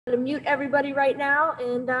I'm going to mute everybody right now,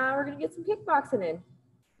 and we're going to get some kickboxing in.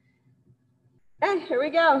 Okay, here we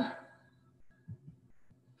go.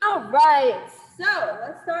 All right, so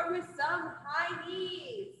let's start with some high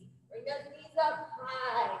knees. Bring those knees up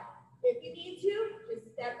high. If you need to,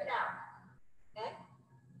 just step it out. Okay?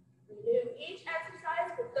 We do each exercise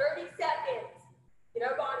for 30 seconds. Get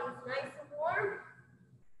our bodies nice and warm.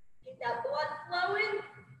 Keep that blood flowing.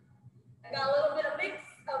 I got a little bit of mix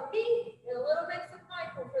of me and a little mix of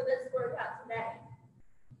Michael for this workout today.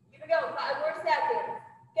 Here we go, 5 more seconds.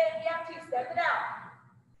 Get it, you have to step it out.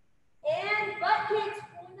 And butt kicks,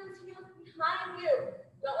 pulling those heels behind you.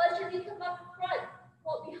 Don't let your knee come up in front.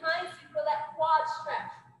 Pull it behind so you feel that quad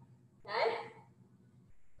stretch. Okay?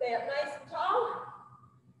 Stay up nice and tall.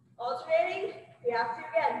 Alternating, we have to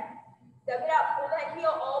again. Step it out, pull that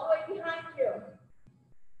heel all the way behind you.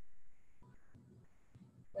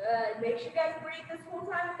 Good. Make sure you guys breathe this whole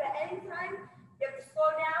time. If at any time you have to slow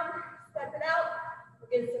down, step it out, or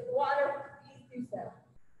get a sip of water, please do so.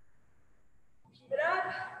 Keep it up.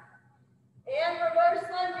 And reverse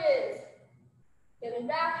lunges. Getting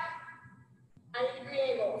back, 90-degree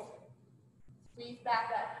angles. Squeeze back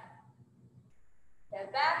up.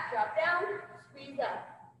 Step back, drop down, squeeze up.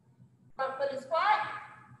 Front foot is squat.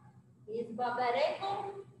 Knees above that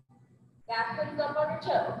ankle. Back foot is up on your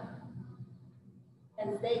toe.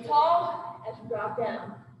 And stay tall as you drop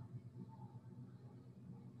down.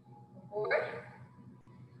 Forward.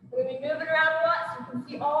 We're going to be moving around a lot so you can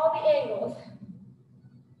see all the angles.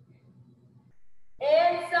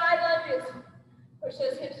 And side lunges. Push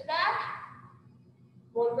those hips back.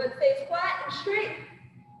 One foot stays flat and straight.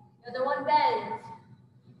 The other one bends.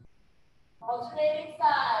 Alternating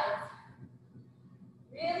sides.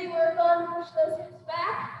 Really work on push those hips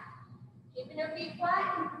back. Keeping your feet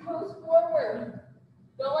flat and your toes forward.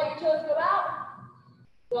 Don't let your toes go out.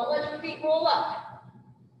 Don't let your feet roll up.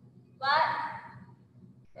 Flat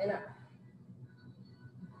and up.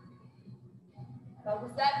 Couple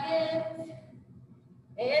seconds.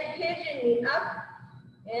 And pigeon knee up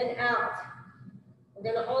and out. We're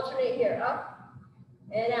going to alternate here. Up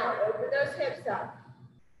and out. Open those hips up.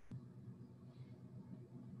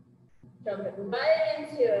 Jumping right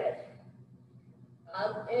into it.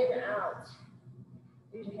 Up and out.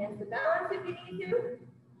 Use your hands to balance if you need to.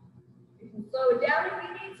 You can slow it down if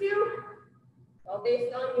you need to. All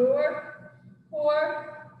based on your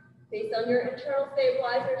core, based on your internal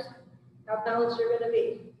stabilizers, how balanced you're going to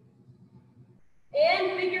be.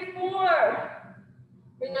 And figure 4.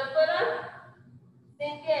 Bring that foot up.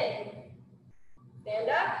 Sink in. Stand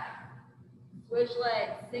up. Switch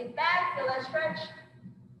legs. Sink back. Feel that stretch.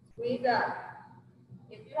 Squeeze up.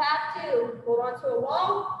 If you have to, hold on to a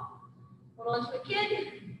wall. Hold on to a kid.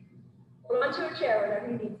 Hold on to a chair,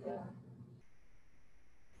 whatever you need to.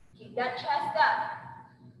 Keep that chest up.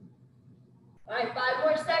 All right, 5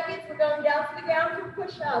 more seconds. We're going down to the ground for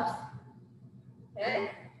push-ups.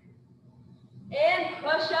 Okay? And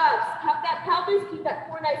push-ups. Tuck that pelvis. Keep that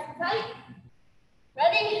core nice and tight.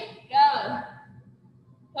 Ready? Go.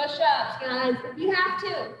 Push-ups, guys. If you have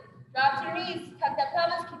to, drop to your knees. Tuck that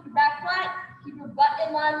pelvis. Keep your back flat. Keep your butt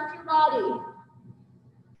in line with your body.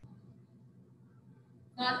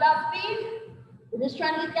 Not about speed. We're just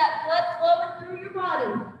trying to get that blood flowing through your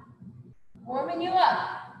body. Warming you up.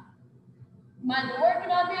 You might be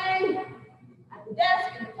working all day, at the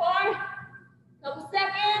desk, in the car. Couple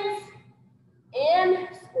seconds. And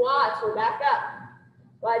squats. We're back up.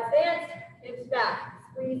 Wide stance, hips back.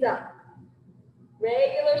 Squeeze up.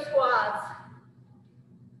 Regular squats.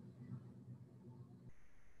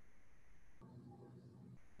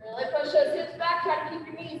 Really push those hips back. Try to keep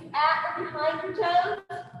your knees at or behind your toes.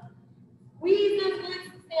 Squeeze those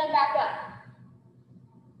glutes and stand back up.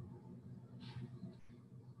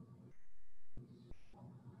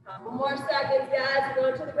 Couple more seconds, guys. We're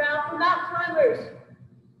going to the ground for mountain climbers.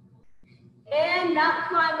 And mountain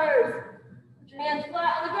climbers. Put your hands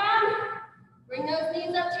flat on the ground. Bring those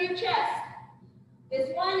knees up to your chest. This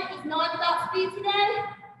one is not about speed today.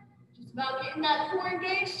 Just about getting that core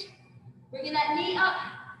engaged. Bringing that knee up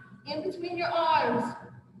in between your arms.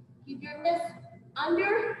 Keep your wrists under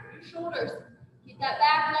your shoulders. Keep that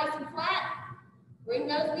back nice and flat. Bring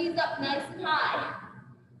those knees up nice and high.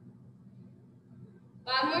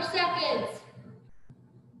 5 more seconds.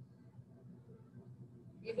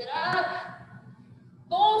 Keep it up.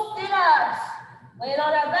 Full sit-ups. Laying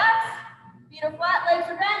on our backs. Feet are flat, legs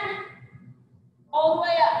are bent. All the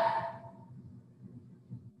way up.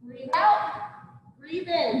 Breathe out. Breathe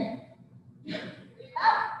in. Breathe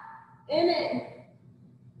out. In.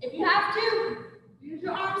 If you have to, use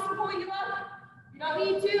your arms to pull you up. If you don't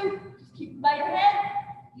need to, just keep them by your head.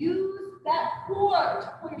 Use that core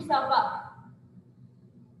to pull yourself up.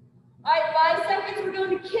 All right, 5 seconds, we're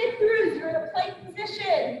going to kick throughs. You're in a plank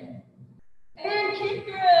position. And kick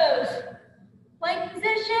throughs. Plank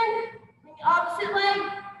position, bring the opposite leg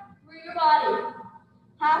through your body.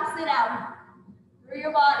 Half sit out through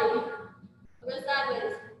your body. Go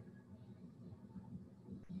sideways.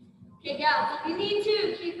 Kick out. If you need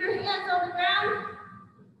to, keep your hands on the ground.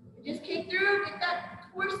 Just kick through, get that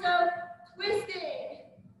torso twisting.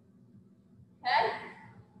 Okay?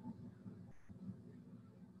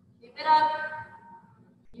 Keep it up.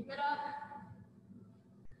 Keep it up.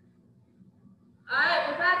 All right,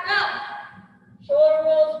 we're back up. Shoulder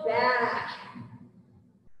rolls back.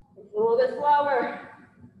 It's a little bit slower.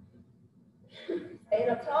 Staying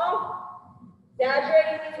up tall.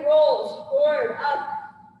 Exaggerating these rolls. Forward, up,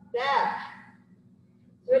 back.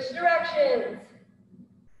 Switch directions.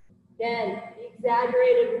 Again, be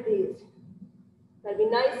exaggerated with these. Gotta be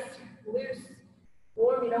nice, loose,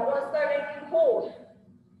 warm. You don't want to start anything cold.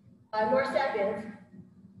 5 more seconds.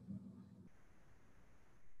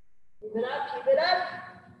 Keep it up, keep it up.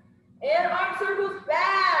 And arm circles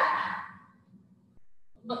back.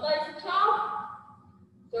 Butt nice and tall.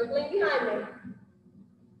 Circling behind me.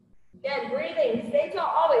 Again, breathing. Stay tall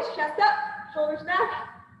always. Chest up, shoulders back,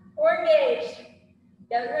 core engaged.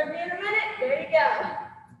 That's where we're going to be in a minute. There you go.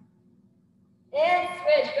 And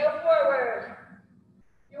switch. Go forward.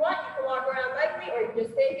 If you want, you can walk around like me, or you can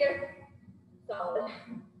just stay here. Solid.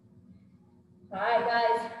 All right,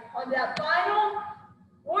 guys. On that final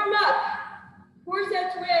warm up.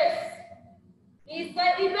 Corset twist. Knees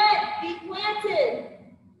slightly bent. Feet planted.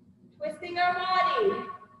 Twisting our body.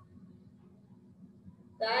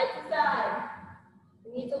 Side to side.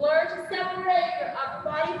 You need to learn to separate your upper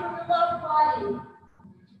body from your lower body.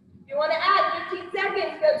 If you want to add 15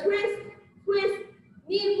 seconds, go twist, twist,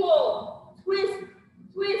 knee pull, twist,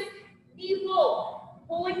 twist, knee pull.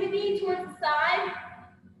 Pulling the knee towards the side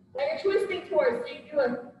that you're twisting towards. So you do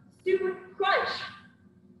a super crunch.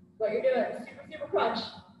 What you're doing, super, super crunch.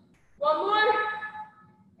 One more,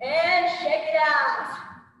 and shake it out.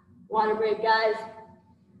 Water break, guys.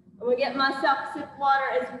 I'm gonna get myself a sip of water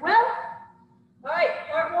as well. All right,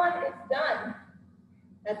 part 1 is done.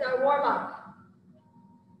 That's our warm up.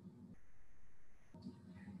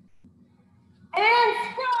 And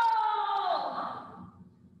sprawl!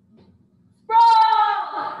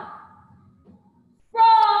 Sprawl!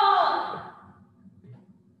 Sprawl!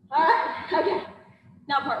 All right, okay.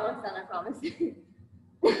 Now part 1's done, I promise.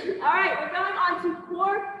 All right, we're going on to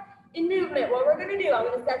core and movement. What we're gonna do, I'm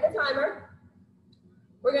gonna set the timer.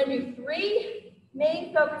 We're gonna do 3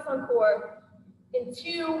 main focus on core and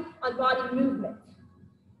 2 on body movement.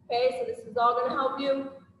 Okay, so this is all gonna help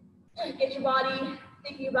you get your body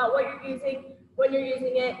thinking about what you're using, when you're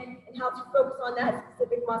using it, and how to focus on that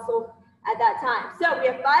specific muscle at that time. So we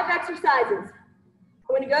have 5 exercises.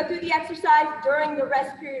 I'm gonna go through the exercise during the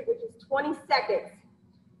rest period, which is 20 seconds.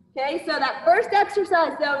 Okay, so that first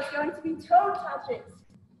exercise though is going to be toe touches.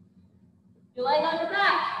 You're laying on your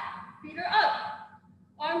back, feet are up,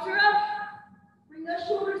 arms are up, bring those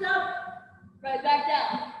shoulders up, right back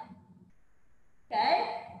down. Okay,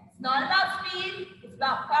 it's not about speed, it's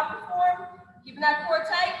about proper form, keeping that core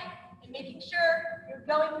tight, and making sure you're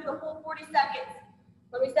going through the whole 40 seconds.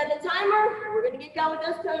 Let me set the timer, and we're gonna get going with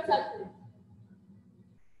those toe touches.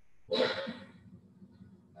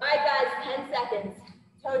 All right guys, 10 seconds.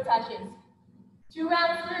 Toe touches. 2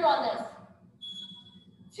 rounds through on this.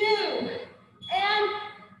 2, and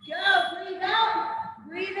go. Breathe out,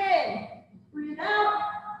 breathe in. Breathe out,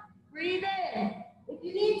 breathe in. If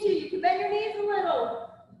you need to, you can bend your knees a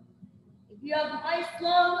little. If you have nice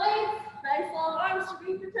long legs, nice long arms to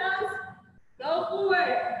reach your toes, go for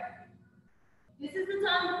it. This is the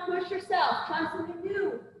time to push yourself. Try something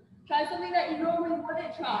new. Try something that you normally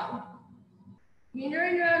wouldn't try. When you're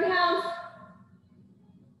in your own house,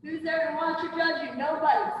 who's there to watch or judge you?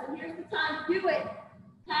 Nobody. So here's the time to do it.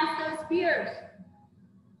 Pass those fears.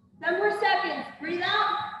 10 more seconds. Breathe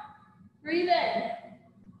out. Breathe in.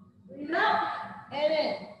 Breathe out and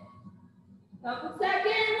in. Couple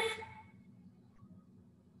seconds.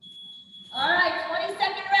 All right,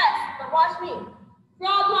 20-second rest. But watch me.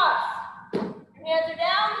 Frog hops. Your hands are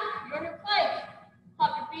down. You're on your plank.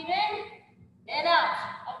 Hop your feet in and out.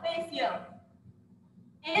 I'll face you.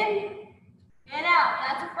 In and out.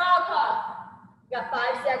 That's a frog hop. You got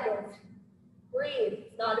 5 seconds. Breathe.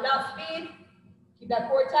 It's not about speed. Keep that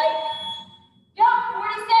core tight. Go.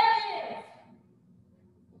 40 seconds.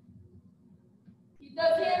 Keep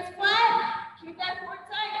those hands flat. Keep that core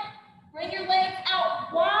tight. Bring your legs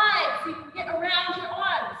out wide so you can get around your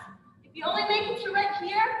arms. If you only make it to right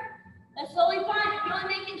here, that's totally fine. If you only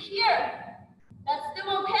make it here,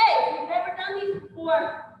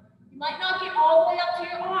 to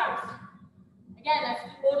your arms. Again, that's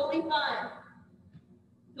totally fine.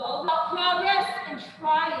 It's all about progress and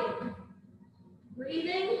trying.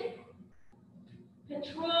 Breathing,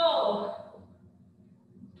 control.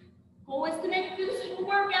 Goal is to make it through this whole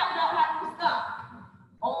workout without having to stop.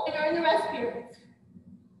 Only during the rest periods.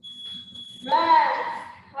 Rest.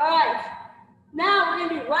 All right. Now we're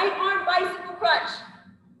going to do right arm bicycle crunch.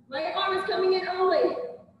 Right arm is coming in early.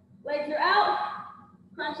 Legs are out.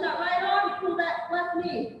 Crunch that right arm. Pull that left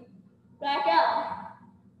knee back out.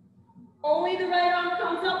 Only the right arm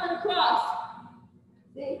comes up and across.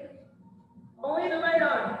 See? Only the right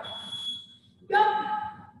arm. Go.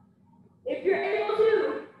 If you're able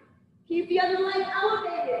to, keep the other leg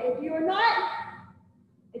elevated. If you are not,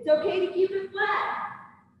 it's okay to keep it flat.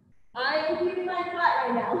 I am keeping mine flat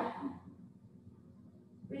right now.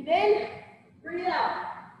 Breathe in, breathe out.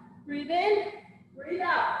 Breathe in, breathe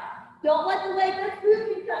out. Don't let the leg that's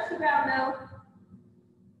moving touch the ground now.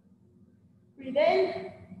 Breathe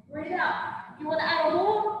in, breathe out. If you want to add a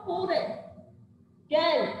hold, hold it.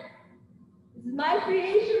 Again, this is my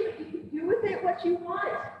creation, but you can do with it what you want.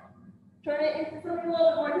 Turn it into something a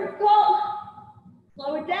little more difficult.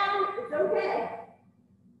 Slow it down, it's okay.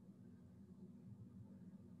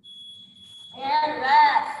 And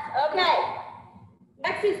rest. Okay.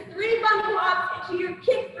 Next is 3 bunny hops into your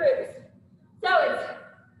kick throughs. So it's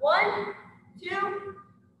 1, 2,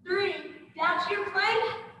 3. Down to your plank.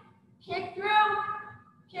 Kick through,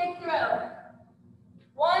 kick through.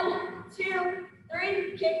 1, 2,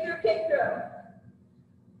 3. Kick through, kick through.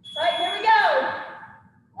 All right, here we go.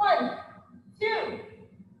 1, 2,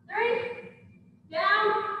 3. Down,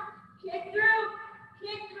 kick through,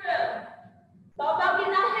 kick through. It's all about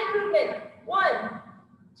getting that hip movement. 1,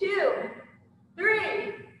 2, 3.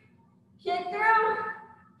 Kick through,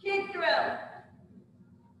 kick through.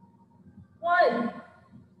 1,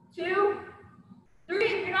 2, 3.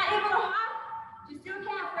 If you're not able to hop, just do a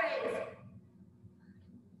calf raise.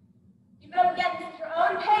 Keep it up again, this is your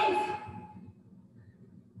own pace.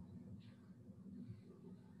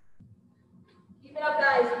 Keep it up,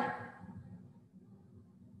 guys.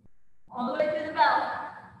 All the way to the bell.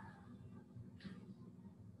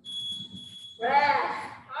 Rest.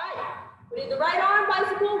 All right. We need the right arm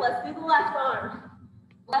bicycle. Let's do the left arm.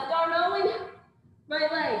 Left arm only.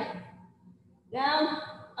 Right leg. Down,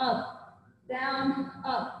 up. Down,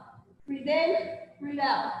 up. Breathe in, breathe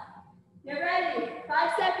out. Get ready. 5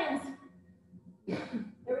 seconds. Here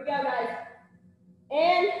we go, guys.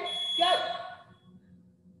 And go.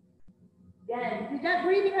 Again, you got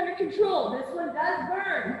breathing under control. This one does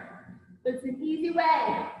burn, but it's an easy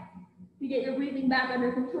way to get your breathing back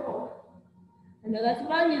under control. I know that's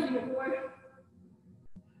what I'm using it for.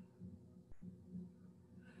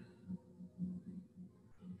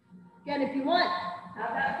 Again, if you want, have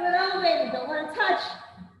that foot elevated. Don't let it touch.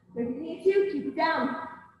 If you need to, keep it down.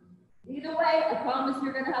 Either way, I promise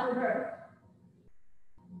you're going to have a burn.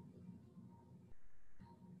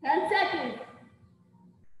 10 seconds.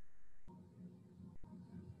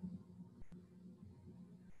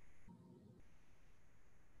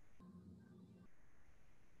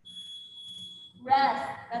 Rest.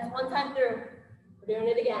 That's 1 time through. We're doing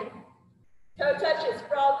it again. Toe touches,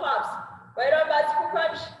 frog hops. Right arm bicycle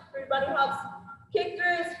crunch, 3 bunny hops. Kick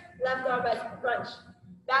throughs, left arm bicycle crunch.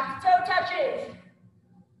 Back to toe touches.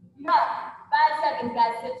 You got 5 seconds,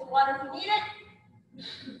 guys. Sip some water if you need it.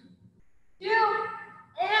 2,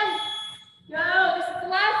 and go. This is the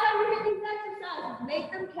last time we're hitting these exercises.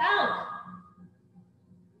 Make them count.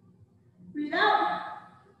 Breathe out.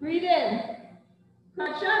 Breathe in.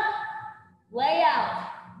 Crunch up. Lay out.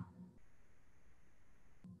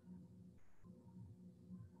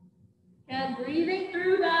 And breathing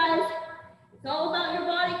through, guys. It's all about your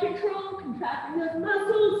body control, contracting those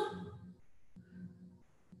muscles.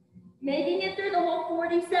 Making it through the whole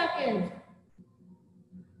 40 seconds.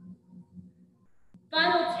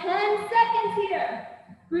 Final 10 seconds here.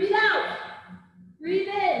 Breathe out. Breathe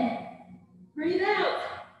in. Breathe out.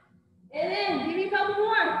 And in. Give me a couple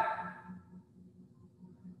more.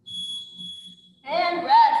 And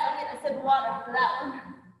rest. I'm getting a sip of water for that one.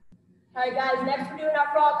 All right, guys, next we're doing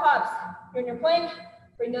our frog hops. You're in your plank.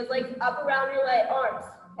 Bring those legs up around your arms,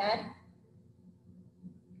 okay?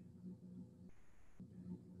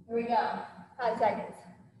 Here we go. 5 seconds.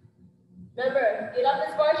 Remember, get up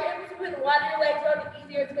as far as you're able to move. The wider your legs are, the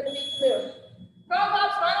easier it's going to be to move. Frog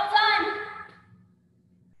hops, final time.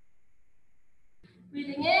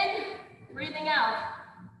 Breathing in, breathing out.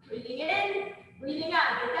 Breathing in, breathing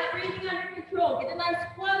out. Get that breathing under control. Get a nice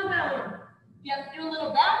flow going. You have to do a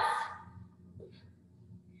little bounce.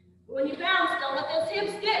 When you bounce, don't let those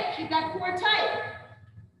hips dip. Keep that core tight.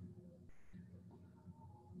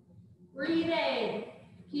 Breathing.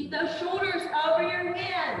 Keep those shoulders over your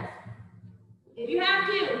hands. If you have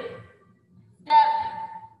to, step.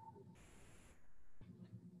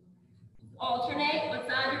 Alternate what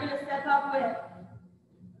side you're going to step up with.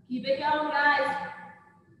 Keep it going, guys.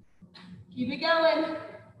 Keep it going.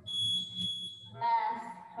 Last.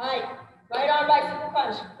 All right. Right arm bicycle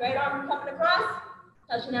crunch. Right arm coming across,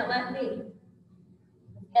 touching that left knee.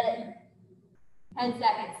 Get it. 10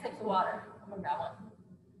 seconds. Sips of water. I'm going to grab one.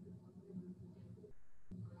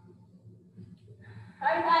 All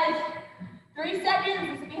right, guys. 3 seconds.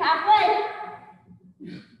 This will be halfway.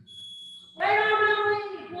 Right arm only.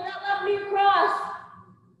 Pull that left knee across.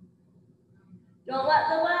 Don't let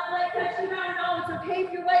the left leg touch the ground. No, it's okay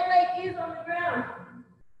if your right leg is on the ground.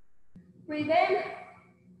 Breathe in.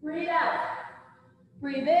 Breathe out.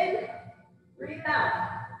 Breathe in. Breathe out.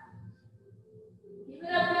 Keep it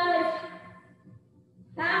up, guys.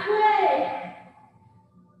 Halfway.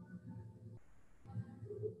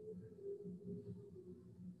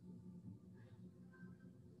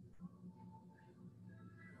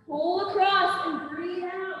 Pull across and breathe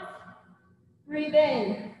out. Breathe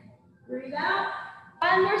in. Breathe out.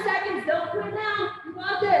 5 more seconds. Don't quit now. You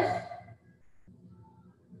got this.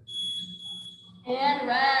 And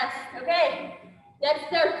rest. Okay. Next,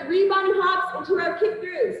 there are 3 bunny hops into our kick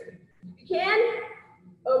throughs. If you can,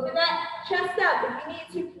 open that chest up. If you need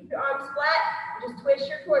to, keep your arms flat. Just twist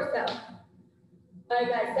your torso. All right,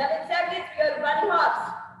 guys. 7 seconds. We go to bunny hops.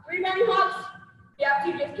 3 bunny hops. If you have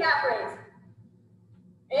to, just calf raise.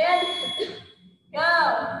 And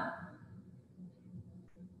go.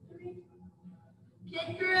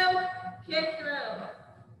 Kick through, kick through.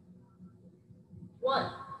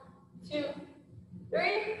 1, 2,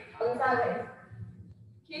 3. Other sideways.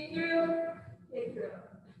 Kick through, kick through.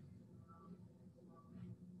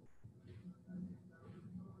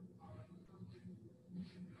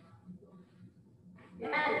 Good.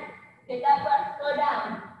 Take that breath, slow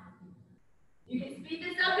down. You can speed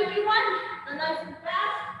this up if you want. A nice and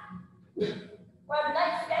fast. Or a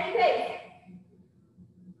nice steady pace.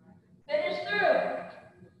 Finish through.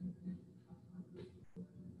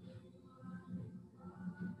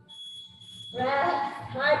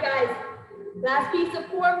 Rest. All right, guys. Last piece of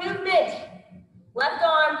core movement. Left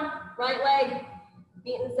arm, right leg,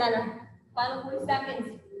 feet in the center. Final 40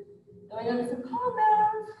 seconds. Going on to some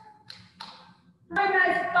combos. All right,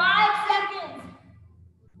 guys. 5 seconds.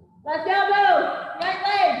 Left elbow, right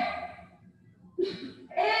leg.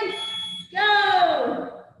 And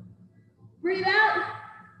go. Breathe out.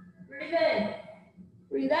 Breathe in.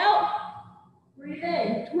 Breathe out. Breathe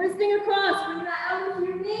in. Twisting across. Bring that elbow to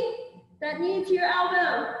your knee. That knee to your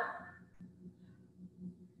elbow.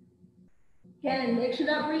 Again, make sure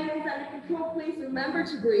that breathing is under control. Please remember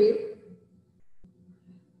to breathe.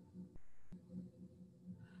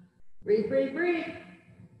 Breathe, breathe, breathe.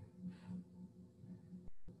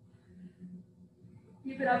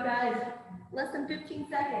 Keep it up, guys. Less than 15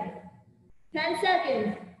 seconds. 10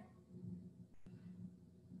 seconds.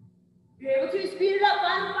 If you're able to, speed it up.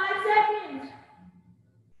 Final 5 seconds.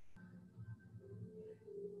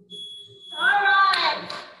 All right.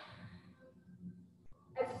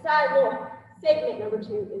 Exercise segment number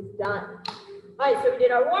 2 is done. All right, so we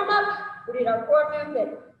did our warm-up. We did our core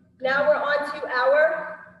movement. Now we're on to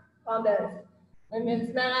our combos. Let me move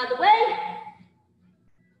this mat out of the way.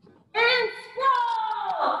 And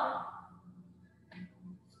sprawl.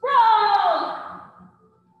 Sprawl.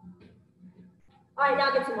 All right,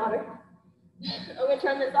 now get some water. I'm going to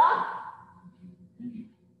turn this off.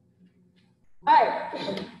 All right.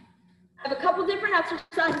 I have a couple different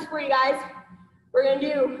exercises for you guys. We're going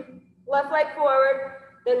to do left leg forward,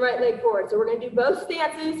 then right leg forward. So we're going to do both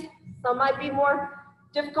stances. Some might be more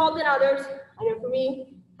difficult than others. I know for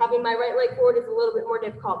me, having my right leg forward is a little bit more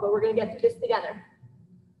difficult, but we're going to get through this together.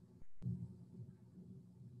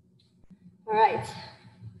 All right.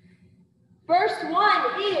 First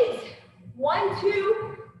one is 1,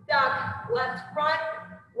 2, duck, left front,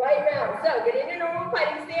 right round. So get into normal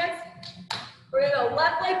fighting stance. We're going to go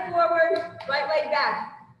left leg forward, right leg back.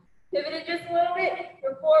 Pivot it just a little bit,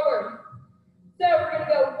 you're forward. So we're going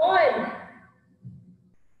to go 1,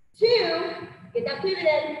 2, get that pivot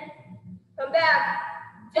in, come back,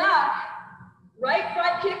 duck, right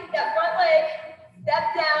front kick with that front leg, step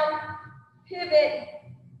down, pivot,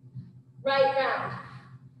 right round.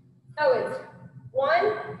 So it's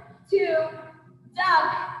 1, 2,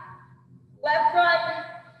 duck, left front,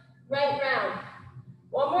 right round.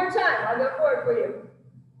 One more time, I'll go forward for you.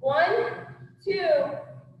 1, 2,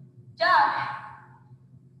 duck,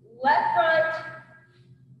 left front,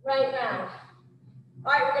 right round.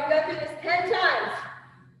 All right, we're gonna go through this 10 times.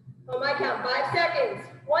 On my count, 5 seconds.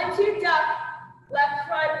 1, 2, duck, left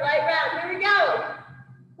front, right round. Here we go.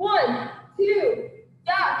 1, 2,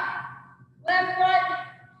 duck, left front,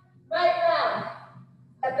 right round.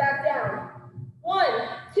 Step back down. 1,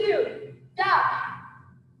 2, duck,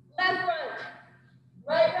 left front,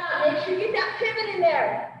 right round. Make sure you get that pivot in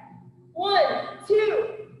there. 1, 2,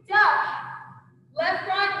 duck, left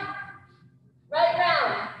front, right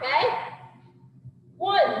round. Okay?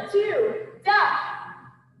 1, 2, duck,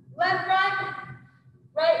 left front,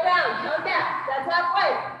 right round. Count that. That's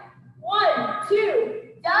halfway. 1, 2,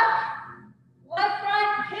 duck, left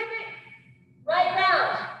front, pivot, right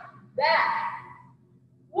round. Back.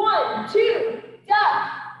 1, 2,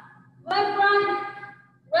 duck, left front,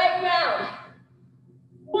 right round.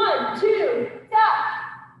 1, 2, duck,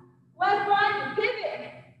 left front,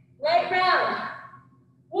 pivot, right round.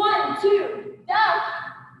 1, 2, duck,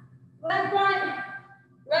 left front,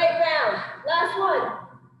 right round. Last one.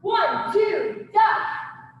 1, 2, duck,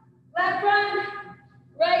 left front,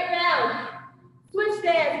 right round. Switch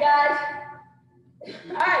stands, guys.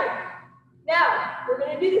 All right. Now, we're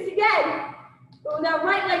going to do this again, but with our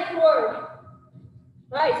right leg forward.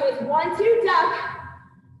 All right, so it's 1, 2, duck,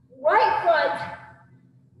 right front,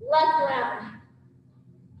 left round.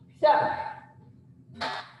 So,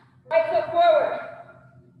 right foot forward.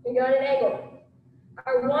 We go at an angle.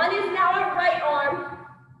 Our 1 is now our right arm.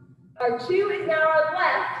 Our 2 is now our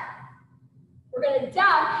left. We're going to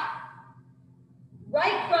duck,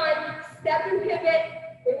 right front, step and pivot,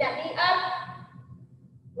 bring that knee up,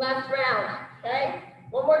 left round, okay?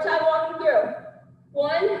 One more time walking through.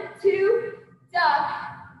 1, 2, duck,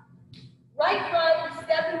 right front,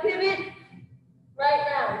 step and pivot, right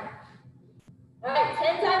round. All right,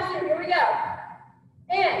 10 times through, here we go.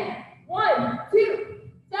 And 1, 2,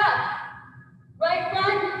 duck, right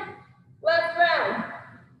front, left round.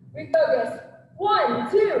 Refocus.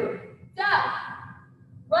 1, 2, duck,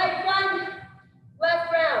 right front,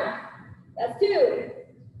 left round. That's 2.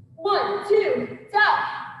 1, 2, duck,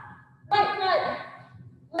 right front,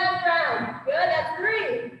 left round. Good, that's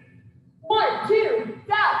 3. 1, 2,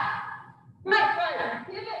 duck, right front,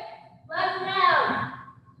 pivot, left round.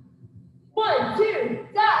 1, 2,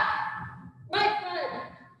 duck, right front,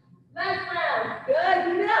 left round. Good,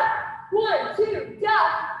 keep it up. 1, 2,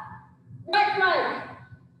 duck, right front,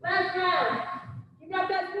 left round. Keep it up,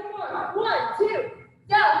 guys, 4 more. 1, 2,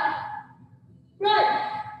 duck, front,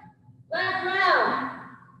 left round.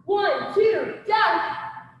 1, 2, duck,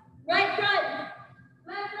 right front,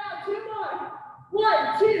 left round. 2 more.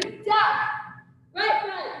 1, 2, duck, right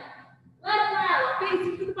front, left round.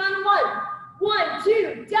 Facing for the final one. 1,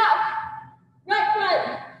 2, duck, right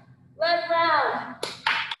front, left round.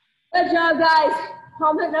 Good job, guys.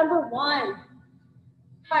 Comment number 1. All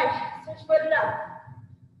right, switch foot it up.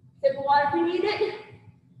 Sip of water if you need it.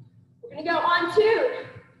 We're gonna go on to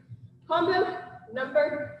combo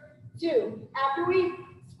number 2. After we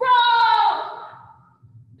sprawl.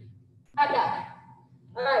 Back up.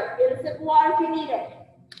 All right, get a sip of water if you need it.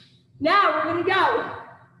 Now we're gonna go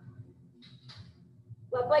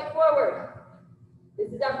left leg forward.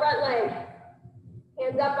 This is our front leg.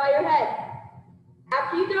 Hands up by your head.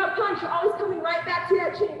 After you throw a punch, you're always coming right back to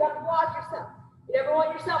that chin. You have to block yourself. You never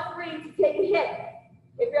want yourself free to take a hit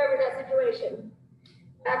if you're ever in that situation.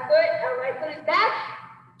 Back foot, our right foot is back.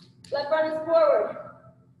 Left front is forward.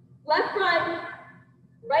 Left front,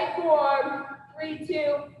 right forearm, 3,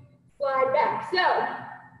 2, slide back. So,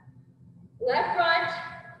 left front,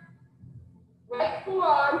 right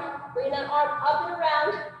forearm, bring that arm up and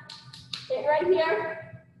around. Hit right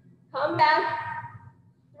here. Come back.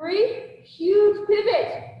 3, huge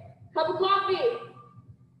pivot. Cup of coffee.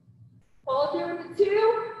 Follow through with the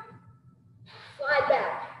 2. Slide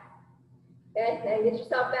back. Okay, then get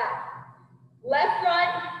yourself back. Left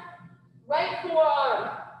front, right forearm.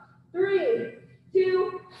 3,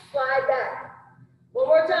 2, slide back. One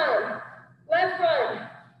more time. Left front,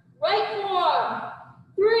 right forearm.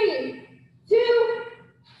 3, 2,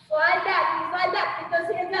 slide back. Slide back. Get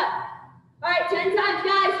those hands up. All right, 10 times,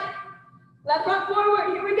 guys. Left front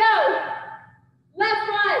forward. Here we go. Left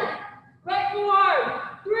front, right forearm.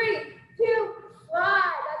 3, 2,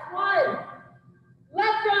 slide. That's 1.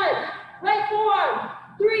 Left front, right forearm.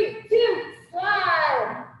 3, 2,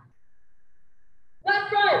 slide. Left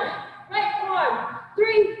front, right forearm.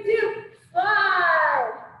 3, 2,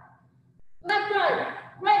 slide. Left front,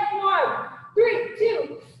 right forearm. 3,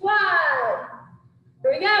 2, slide.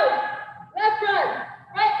 Here we go. Left front,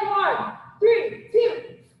 right forearm. 3, 2,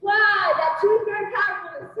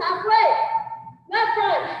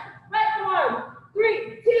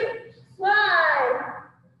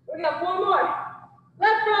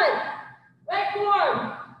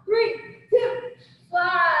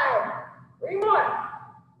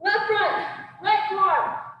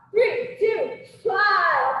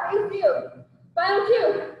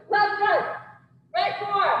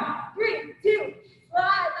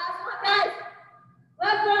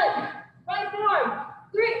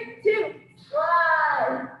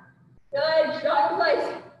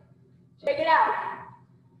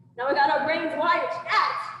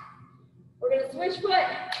 foot.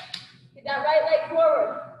 Get that right leg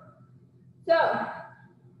forward. So,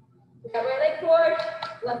 get that right leg forward,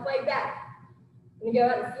 left leg back. I'm going to go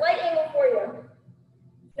at a slight angle for you.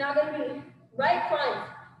 It's now going to be right front,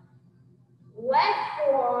 left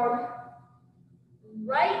forearm,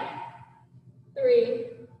 right, 3,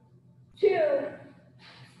 2,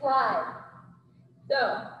 slide.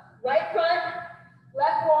 So, right front,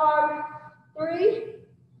 left forearm, 3,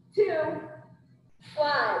 2,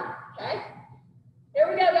 slide. Okay? Here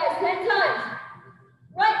we go, guys, 10 times.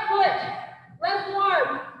 Right foot, left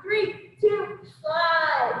forearm, 3, 2,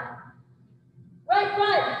 slide. Right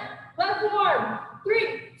front, left forearm,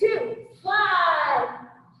 3, 2, slide.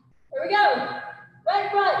 Here we go.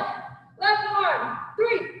 Right front, left forearm,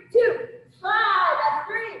 3, 2, slide. That's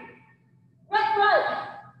 3. Right front,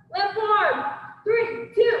 left forearm,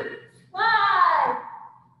 3, 2, slide.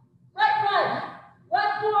 Right front,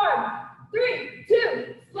 left forearm, 3,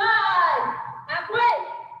 2, slide. Halfway.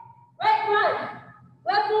 Right front,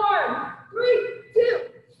 left forearm, 3, 2,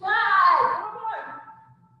 slide. One more.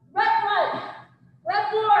 Right front,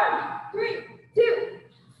 left forearm, 3, 2,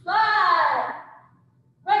 slide.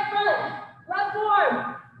 Right front, left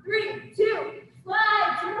forearm, 3, 2,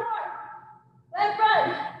 slide. 2 more. Left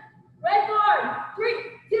front, right forearm, 3,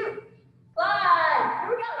 2, slide. Here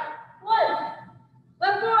we go. 1.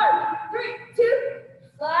 Left forearm, 3, 2,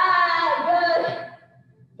 slide. Good.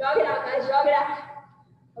 Jog it out, guys. Jog it out.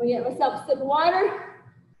 I'm gonna get myself a sip of water.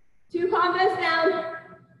 2 combos down.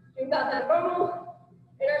 Do about that normal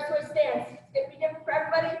inner switch stance. It's gonna be different for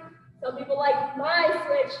everybody. Some people like my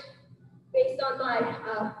switch based on my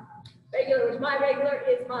regular, which my regular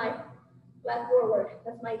is my left forward.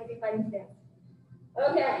 That's my easy fighting stance.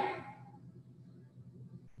 Okay.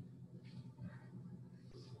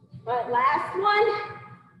 All right, last one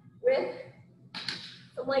with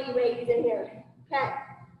some leggy weights in here. Okay.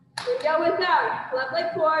 Here we go with our left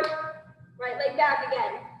leg forward, right leg back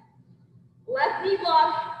again. Left knee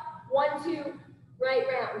block, 1, 2, right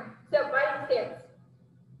round. So fighting stance.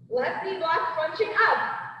 Left knee block, crunching up.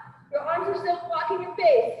 Your arms are still blocking your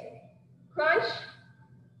face. Crunch,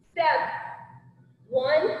 step.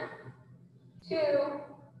 1, 2.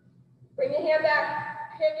 Bring your hand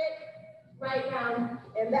back, pivot, right round,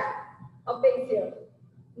 and back. I'll face you.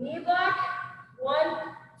 Knee block, 1,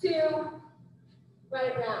 2,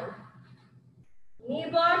 right round. Knee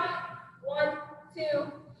block, 1,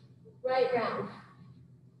 2, right round.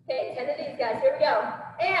 Okay, 10 of these guys, here we go.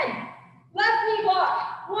 And left knee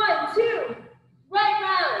block, 1, 2, right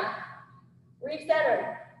round. Reach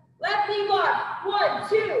center. Left knee block, 1,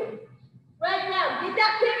 2, right round. Get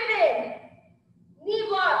that pivot in. Knee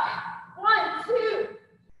block, 1, 2,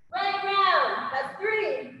 right round. That's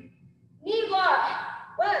 3. Knee block,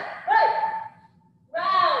 left, right,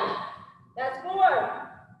 round. That's 4.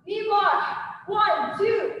 Knee block, 1,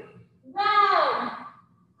 2, round.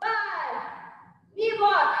 5. Knee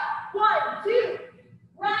block, 1, 2,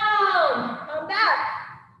 round. Come back.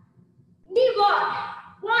 Knee block,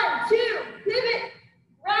 1, 2, pivot,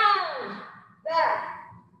 round. Back.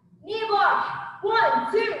 Knee block,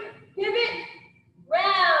 1, 2, pivot,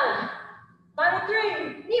 round. Final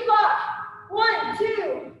 3. Knee block, 1,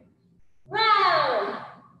 2, round.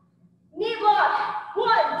 Knee block,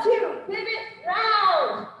 1, 2, pivot,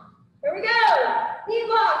 round. Here we go. Knee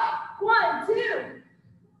block, 1, 2,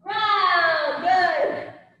 round.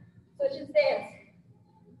 Good. Switch and stance.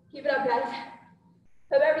 Keep it up, guys.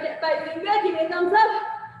 Hope everybody's doing good. Give me a thumbs up.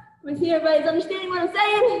 Let me see everybody's understanding what I'm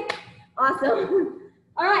saying. Awesome.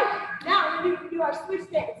 All right. Now we're going to do our switch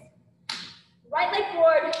stance. Right leg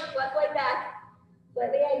forward, left leg back,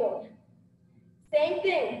 slightly angled. Same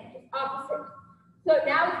thing, just opposite. So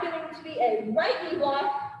now it's going to be a right knee block.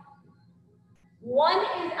 1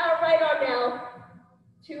 is our right arm now.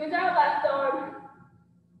 2 is our left arm.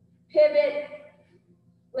 Pivot,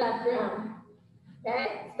 left round.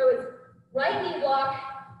 Okay? So it's right knee block,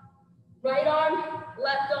 right arm,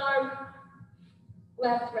 left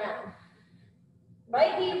round.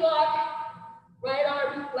 Right knee block, right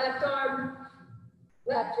arm, left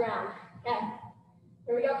round. Okay.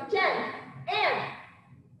 Here we go for 10. And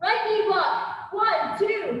right knee block, 1,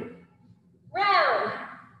 2, round.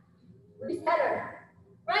 Recenter.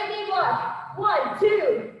 Right knee block, 1,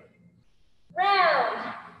 2, round.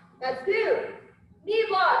 That's 2. Knee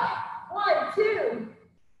block, 1, 2,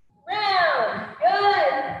 round.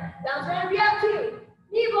 Good. Bounce around if you have to.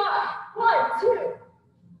 Knee block, 1, 2,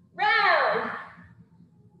 round.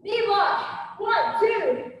 Knee block, 1,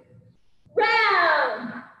 2,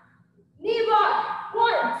 round. Knee block,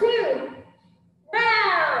 1, 2,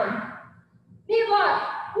 round. Knee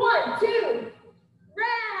block, 1, 2,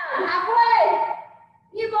 round. Halfway.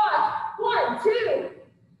 Knee block, 1, 2,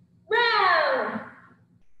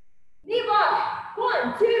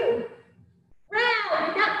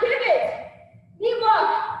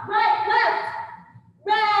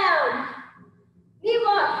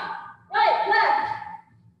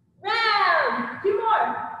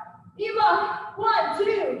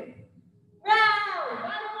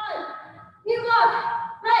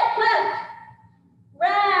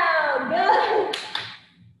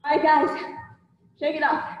 shake it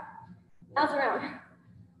off. Bounce around.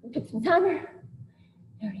 Pick some timer.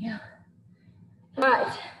 There we go. All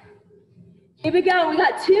right. Keep it going. We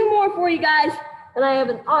got 2 more for you guys. And I have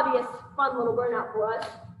an obvious fun little burnout for us.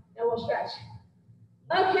 And we'll stretch.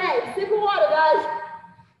 Okay, sip of water, guys.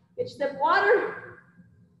 Get your sip of water.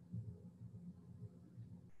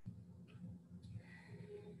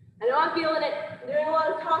 I know I'm feeling it. I'm doing a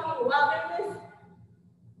lot of talking while doing this,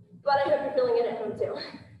 but I hope you're feeling it at home too.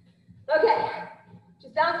 Okay,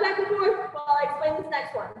 just bounce back and forth while I explain this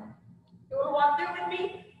next one. You want to walk through it with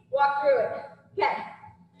me? Walk through it. Okay,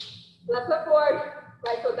 left foot forward,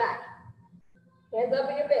 right foot back. Hands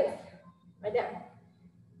up at your face, right there.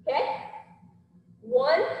 Okay,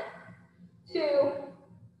 1, 2,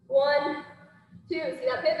 1, 2. See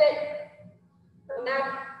that pivot? Come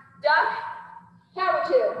back, duck, power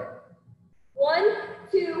 2. 1,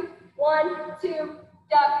 2, 1, 2,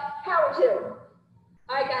 duck, power 2.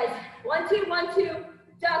 All right, guys. 1, 2, 1, 2,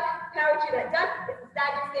 duck, power 2. That duck is a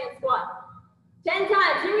staggered stand squat. 10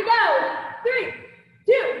 times. Here we go. 3,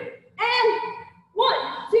 2, and 1,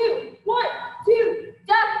 2, 1, 2,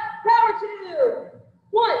 duck, power 2.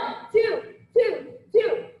 1, 2, 2,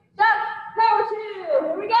 2, duck, power 2.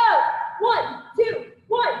 Here we go. 1, 2,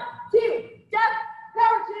 1, 2, duck,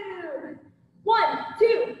 power 2. 1,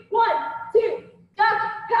 2, 1, 2, duck,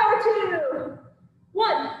 power 2.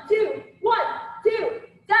 1, 2, 1, 2,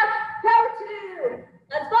 duck, power 2.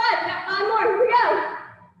 That's 5. We got 5 more. Here we go.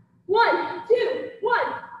 1, 2, 1,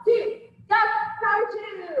 2, duck, power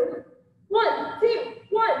 2. 1, 2,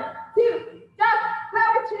 1, 2, duck,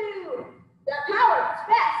 power 2. That power is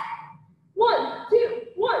fast. 1, 2,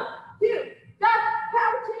 1, 2, duck,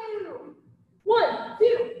 power 2. 1,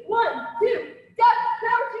 2, 1, 2, duck,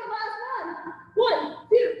 power 2. Last one. 1,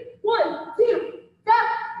 2, 1, 2, duck,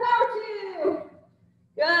 power 2.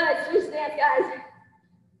 Good. Switch stance, guys.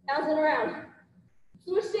 Bouncing around.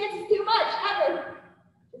 Switch stance is too much. Ever.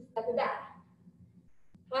 Just step it back.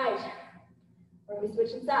 All right. We're going to be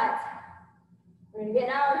switching sides. We're going to get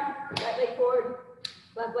our right leg forward,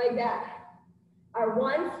 left leg back. Our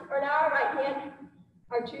 1s are now our right hand.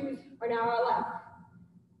 Our 2s are now our left.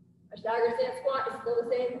 Our stagger stance squat is still the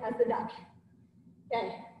same as the duck. Okay.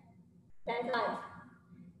 10 times.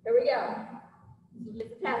 Here we go. This is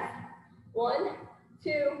just a test. 1,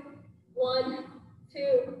 2, 1,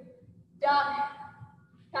 2, duck,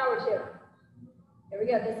 power 2. Here we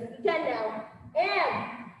go. This is the 10 now. And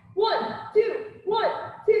 1, 2, 1,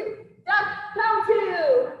 2, duck, power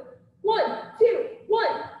 2. 1, 2,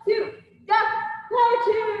 1, 2, duck, power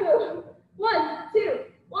 2. 1, 2,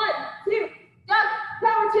 1, 2, duck,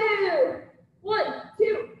 power 2. 1,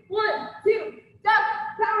 2, 1, 2, duck,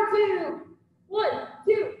 power 2. 1,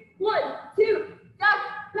 2, 1, 2, duck,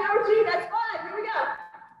 power 2. That's 5. Here we go.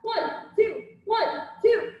 1, 2, 1,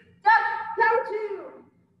 2, duck, power 2.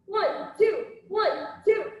 1, 2, 1,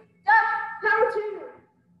 2, duck, power 2.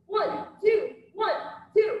 1, 2, 1,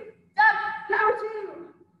 2, duck, power 2.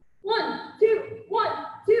 1, 2, 1,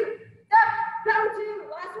 2, duck, power 2.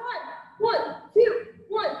 Last one. 1, 2,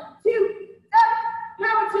 1, 2, duck,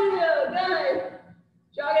 power 2. Good.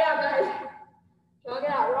 Jog it out, guys. Jog it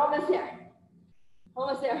out. We're almost there.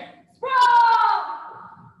 Almost there. Sprawl!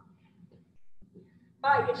 All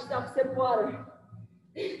right, get yourself a sip of water.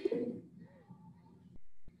 Okay,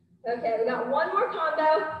 we got one more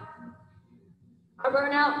combo. Our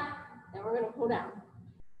burnout, then we're gonna pull down.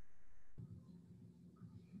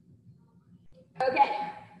 Okay,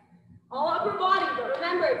 all upper body, but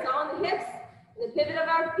remember, it's on the hips and the pivot of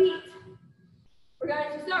our feet. We're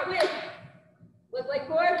going to start with left leg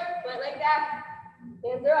forward, right leg back,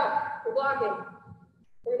 hands are up, we're blocking.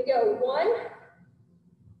 We're gonna go 1,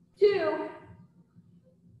 2,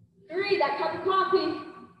 3, that cup of coffee,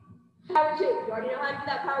 power 2. You already know how to do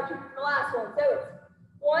that power 2 from the last one. So it's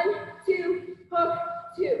 1, 2, hook,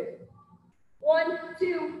 2. 1,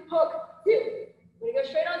 2, hook, 2. We're gonna go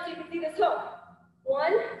straight on so you can see this hook.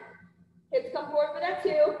 1, hips come forward for that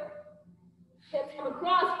 2. Hips come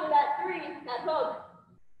across for that 3, that hook.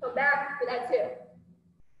 Come back for that 2.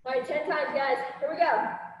 All right, 10 times, guys. Here we go.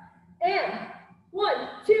 And 1,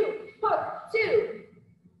 2, hook, 2.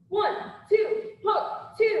 1, 2,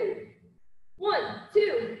 hook, 2. 1,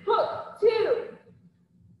 2, hook, 2.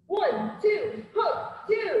 1, 2, hook,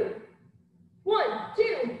 2. 1,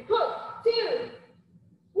 2, hook, 2.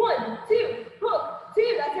 1, 2, hook,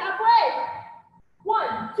 2. That's halfway.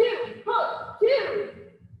 1, 2, hook, 2.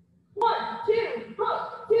 1, 2,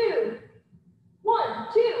 hook, 2. 1,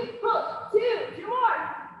 2, hook, 2. 2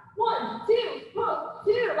 more. 1, 2, hook,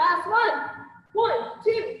 2. Last one. 1,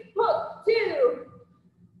 2, hook, 2.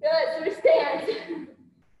 Good. Switch stance.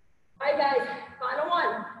 All right, guys. Final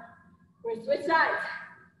one. We're gonna switch sides.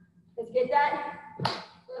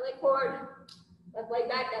 forward. Left leg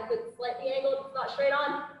back, that foot slightly angled. It's not straight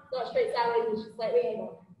on, it's not straight sideways, it's just slightly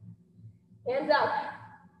angled. Hands up.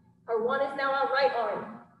 Our 1 is now our right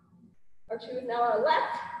arm. Our 2 is now our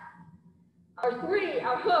left. Our 3,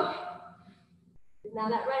 our hook, is now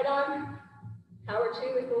that right arm. Our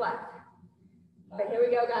 2 is the left. All right, here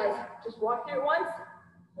we go, guys. Just walk through it once.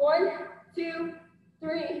 1, 2,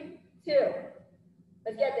 3, 2.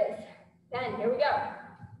 Let's get this. 10, here we go.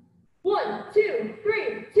 1, 2,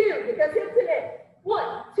 3, 2. Because hips in it.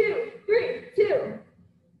 1, 2, 3, 2.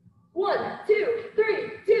 1, 2,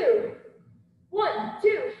 3, 2. 1,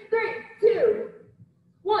 2, 3, 2.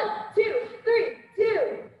 1, 2, 3,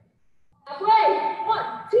 2. Halfway. 1,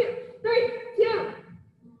 2, 3, 2.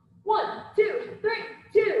 1, 2, 3,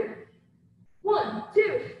 2. 1,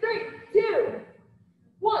 2, 3, 2.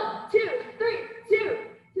 1, 2, 3, 2.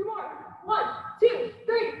 2 more. 1, 2,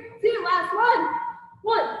 3, 2. Last one.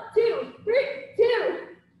 1, 2, 3, 2.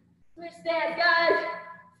 Switch stance, guys.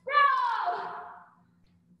 Sprawl.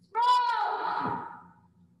 Sprawl.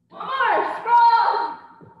 One more. Sprawl.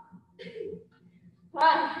 All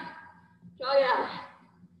right. Jog it out.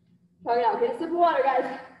 Jog it out. Get a sip of water,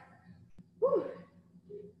 guys. Whew.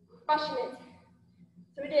 Crushing it.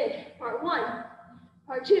 So we did part 1,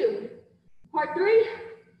 part 2, part 3.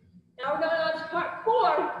 Now we're going on to part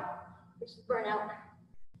 4, which is burnout.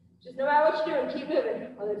 Just no matter what you're doing, keep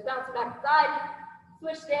moving. Whether it's bouncing back and side,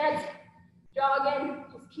 switch stance, jogging,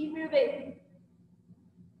 just keep moving.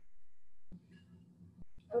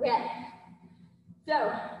 Okay.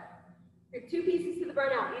 So, we have 2 pieces to the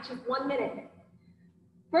burnout, each is 1 minute.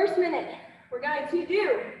 First minute, we're going to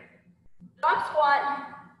do drop squat,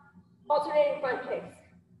 alternating front kicks.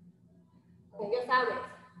 Okay, guess how it is.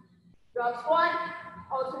 Drop squat,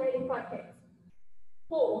 alternating front kicks.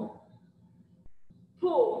 Pull.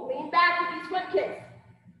 Pull. Lean back with these front kicks.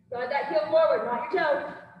 Drive that heel forward, not your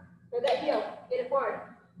toe. Drive that heel. Get it forward.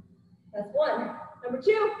 That's 1. Number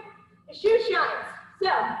 2, the shoe shines. So,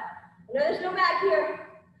 I know there's no mat here,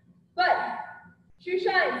 but shoe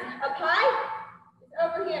shines up high, it's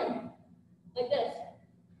overhand, like this.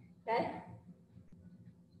 Okay?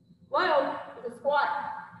 Low is a squat,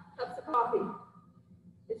 cups of coffee.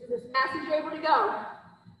 This is as fast as you're able to go.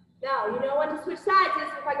 Now, you know when to switch sides is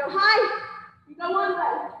if I go high, you go one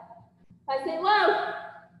way. If I say low,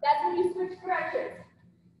 that's when you switch directions.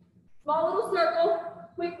 Small little circle,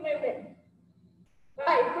 quick movement. All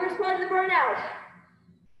right, first part of the burnout.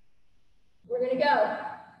 We're going to go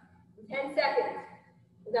in 10 seconds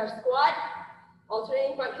with our squat,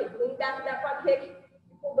 alternating front kick. Lean back with that front kick.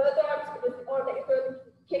 Pull both arms with the arm that you're throwing the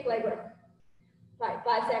kick leg with. All right,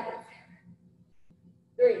 5 seconds.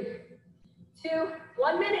 3, 2,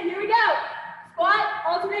 1 minute. Here we go. Squat,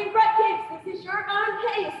 alternating front kicks. This is your own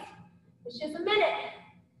pace. It's just a minute.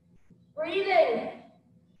 Breathing.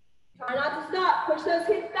 Try not to stop. Push those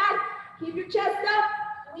hips back. Keep your chest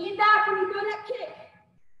up. Lean back when you throw that kick.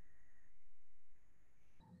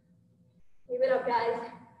 Keep it up,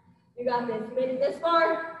 guys. You got this. You made it this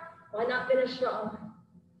far. Why not finish strong?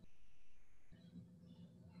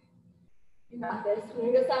 You got this. I'm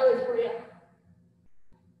going to go sideways for you.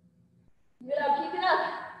 Keep it up. Keep it up.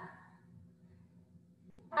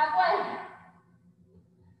 Halfway.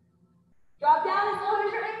 Drop down as low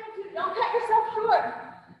as you're able to. Don't cut yourself short.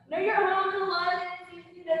 Know you're home and alone and it's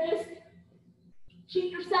easy to just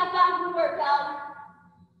cheat yourself out of the workout.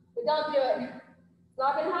 But don't do it. It's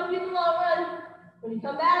not going to help you in the long run. When you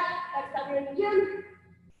come back, next time you're in the gym,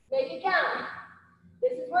 make it count.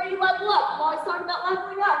 This is where you level up. I'm always talking about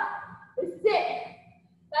leveling up. This is it.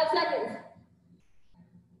 5 seconds.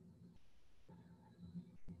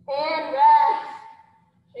 And rest.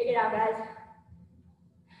 Shake it out, guys.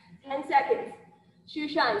 10 seconds. Shoe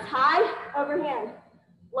shines. High, overhand.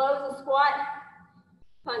 Low is a squat.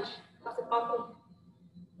 Punch. Toss it off. All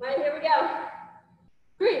right, here we go.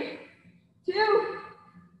 3, 2,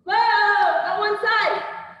 low. Go one side.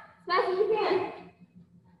 As fast as you can.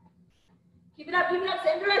 Keep it up,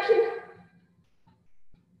 same direction.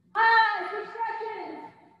 Switch directions.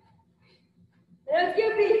 I know it's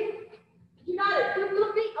goofy. You got it. Flip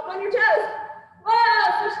little feet up on your toes. Whoa,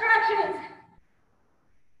 switch directions.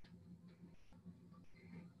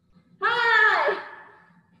 High.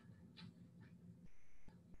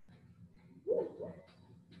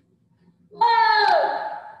 Low.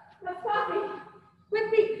 That's coffee. Quick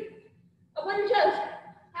feet. Up on your toes.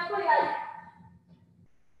 Halfway, guys.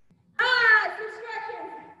 Switch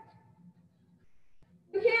directions.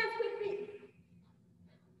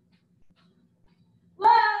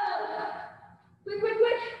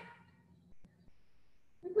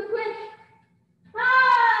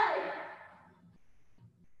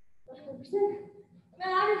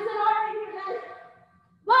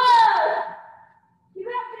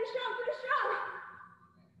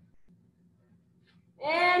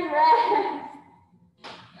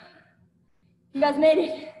 You guys made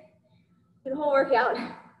it through the whole workout.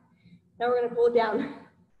 Now we're gonna cool it down.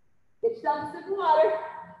 Get yourself a sip of water.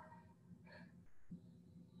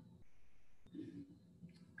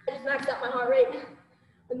 I just maxed out my heart rate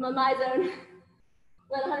with my zone.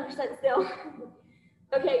 Went 100% still.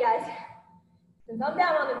 Okay, guys. Since I'm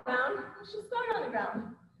down on the ground, let's just start on the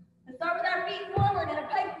ground. Let's start with our feet forward in a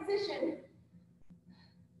pike position.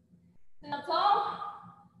 Sit up tall.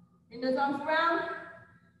 Bring those arms around.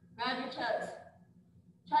 Grab your toes.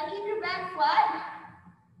 Try to keep your back flat.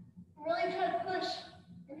 Really try to push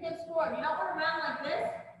your hips forward. You don't want to round like this.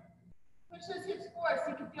 Push those hips forward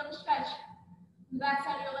so you can feel the stretch in the back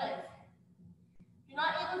side of your legs. If you're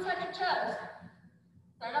not able to touch your toes,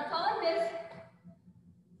 start up tall like this.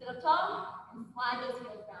 Sit up tall and slide those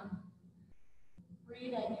heels down.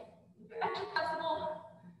 Breathe in. If you're extra flexible,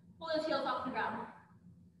 pull those heels off the ground.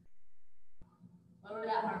 Lower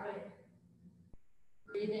that heart rate.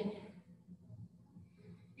 Breathe in.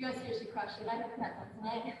 You guys seriously crushed it. I hope that done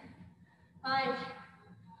tonight. 5.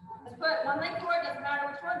 Let's put one leg forward, doesn't matter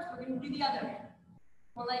which one, so we're going to do the other.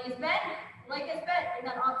 One leg is bent, leg is bent. Bring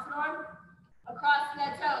that opposite arm across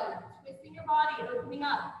that toe. Twisting your body, opening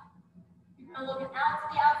up. You're going to look out to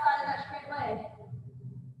the outside of that straight leg.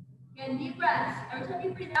 Again, deep breaths. Every time you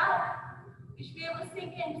breathe out, you should be able to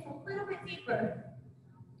sink in just a little bit deeper.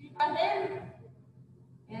 Deep breath in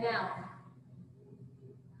and out.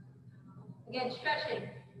 Again, stretching.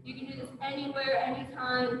 You can do this anywhere,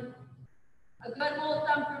 anytime. A good rule of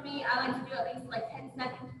thumb for me, I like to do at least like 10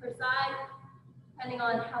 seconds per side, depending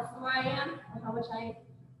on how sore I am or how much I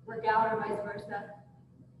work out or vice versa.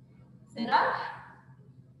 Sit up.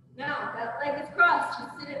 Now, that leg is crossed.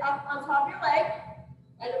 Just sit it up on top of your leg,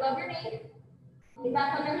 right above your knee. Lean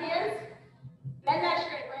back on your hands. Bend that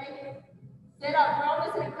straight leg. Sit up. We're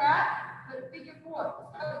almost in a crab, but a figure 4. Let's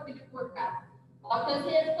start with figure 4 crab. Walk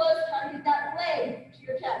those hands close. Try to get that leg to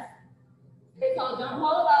your chest. Stay tall. Don't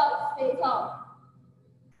hollow out. Stay tall.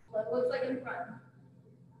 What it looks like in front.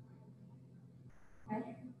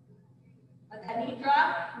 Okay. Let that knee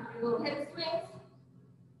drop. Do little hip swings.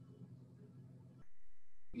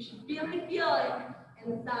 You should really feel it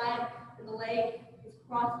inside that the leg is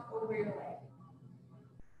crossed over your leg.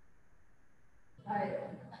 All right.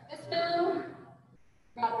 This move.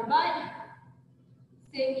 Drop your butt.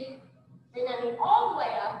 Sink. Bring that knee all the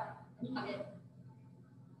way up and hug it.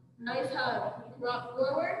 Nice hug. You can rock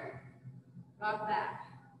forward, rock back.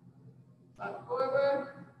 Rock forward,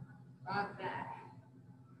 rock back.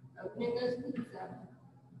 Opening those glutes up.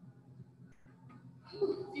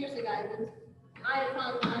 Seriously, guys, I had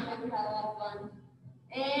fun. I hope you had a lot of fun.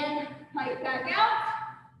 And pike back out.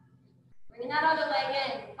 Bringing that other leg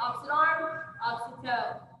in. Opposite arm, opposite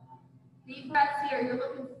toe. Deep breaths here. You're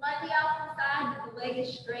looking slightly out to the side, but the leg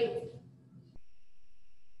is straight.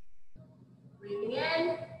 Breathing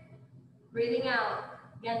in, breathing out.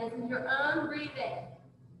 Again, this is your own breathing.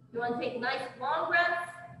 You want to take nice long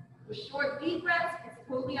breaths or short deep breaths, it's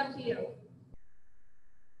totally up to you.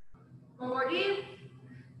 One more deep,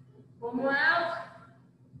 one more out.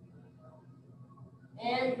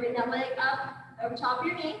 And bring that leg up over top of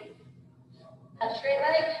your knee. That straight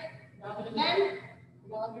leg, not going to bend. You're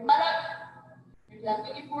going to lift your butt up. Here's that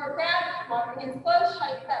figure 4 crab. Walk your hands close,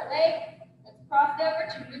 try to get that leg that's crossed over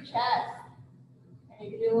to your chest.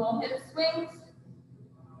 And you can do little hip swings.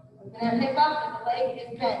 Open that hip up and the leg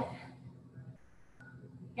is bent.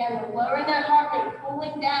 Again, we're lowering that heart rate,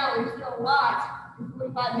 cooling down. There's still a lot in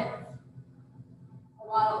 45 minutes. A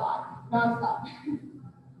lot, non-stop.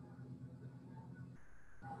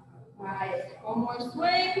 All right, one more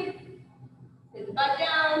swing. Sit the butt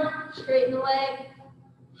down, straighten the leg,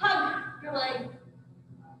 hug your leg.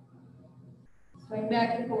 Swing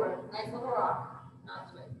back and forth. Nice little rock, not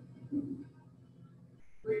swing.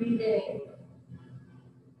 Breathing.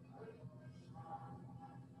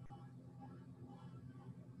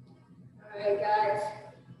 All right, guys.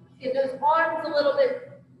 Get those arms a little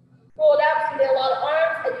bit rolled out so you get a lot of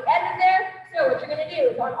arms at the end of there. So what you're going to do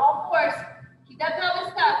is on all fours, keep that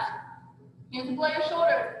pelvis tucked. Hands below your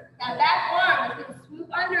shoulders. That back arm is going to swoop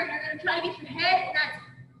under. You're going to try to get your head and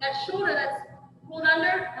that shoulder that's pulled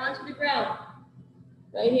under onto the ground.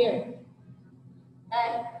 Right here.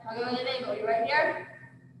 Okay, I'll go in an angle. You're right here.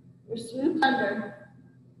 You're swooped under.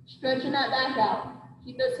 Stretching that back out.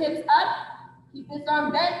 Keep those hips up. Keep this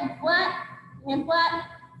arm bent and flat. Hand flat.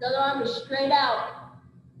 The other arm is straight out.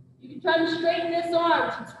 You can try to straighten this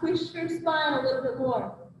arm to twist your spine a little bit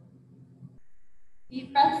more.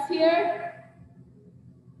 Deep breaths here.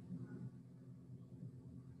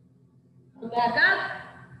 Come back up.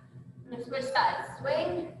 And switch sides.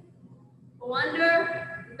 Swing. Go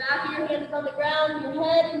under. back of your hand is on the ground, your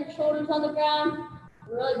head and your shoulders on the ground.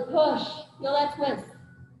 Really push. Feel that twist.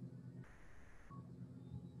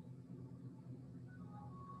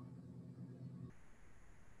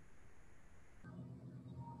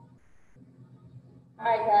 All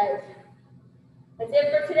right, guys. That's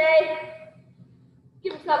it for today.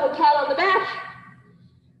 Give yourself a pat on the back.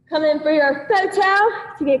 Come in for your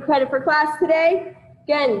photo to get credit for class today.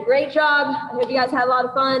 Again, great job. I hope you guys had a lot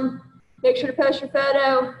of fun. Make sure to post your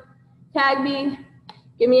photo, tag me,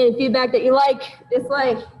 give me any feedback that you like,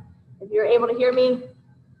 dislike, if you're able to hear me.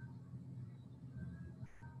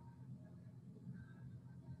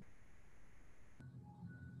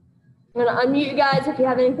 I'm gonna unmute you guys if you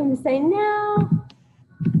have anything to say now.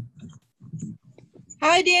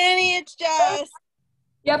 Hi, Dani, it's Jess.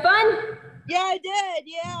 You have fun? Yeah, I did,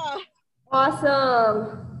 yeah.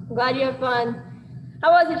 Awesome. I'm glad you had fun.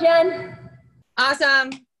 How was it, Jen?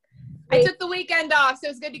 Awesome. Great. I took the weekend off, so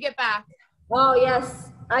it's good to get back. Oh,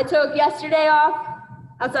 yes. I took yesterday off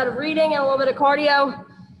outside of reading and a little bit of cardio.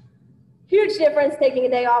 Huge difference taking a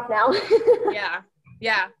day off now.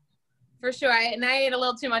 Yeah, for sure. And I ate a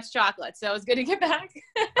little too much chocolate, so it was good to get back.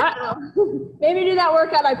 Uh-oh. Maybe do that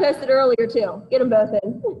workout I posted earlier, too. Get them both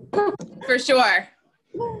in. For sure.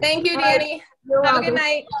 Thank you, Dani. You're Have welcome. a good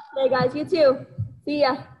night. Hey, guys. You too. See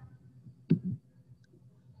ya.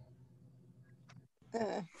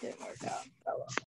 Didn't work out.